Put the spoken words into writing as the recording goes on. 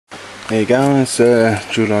Hey guys,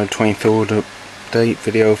 July 23rd update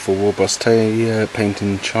video for WarbossTae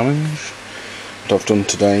painting challenge. What I've done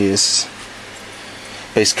today is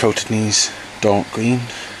base coated these dark green.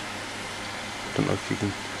 Don't know if you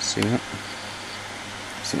can see that.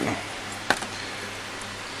 So,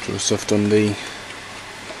 just I've done the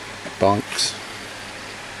bikes,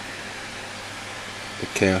 the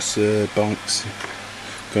Chaos bikes.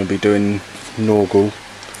 Going to be doing Norgal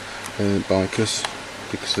bikers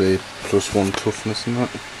because they're +1 toughness and that.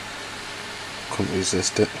 Couldn't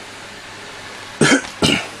resist it.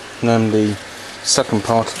 And then the second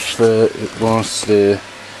part of it was the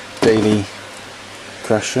daily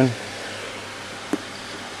crashing.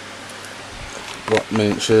 What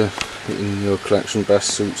miniature in your collection best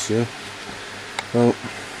suits you? Well,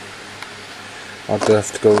 I'd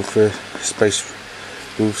have to go for Space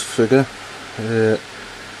Wolves figure.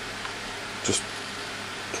 Just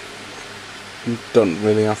don't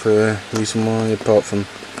really have a reason why, apart from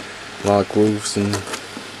like wolves and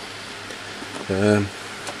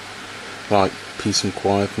like peace and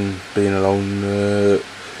quiet and being alone,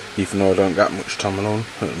 even though I don't get much time alone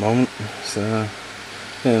at the moment. So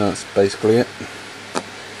yeah, that's basically it.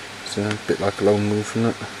 So a bit like a lone wolf, isn't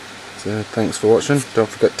it? So thanks for watching. Don't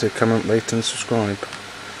forget to comment, rate and subscribe.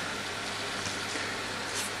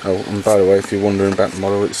 Oh, and by the way, if you're wondering about the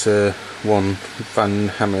model, it's one Van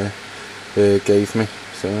Hammer gave me.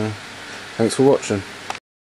 So thanks for watching.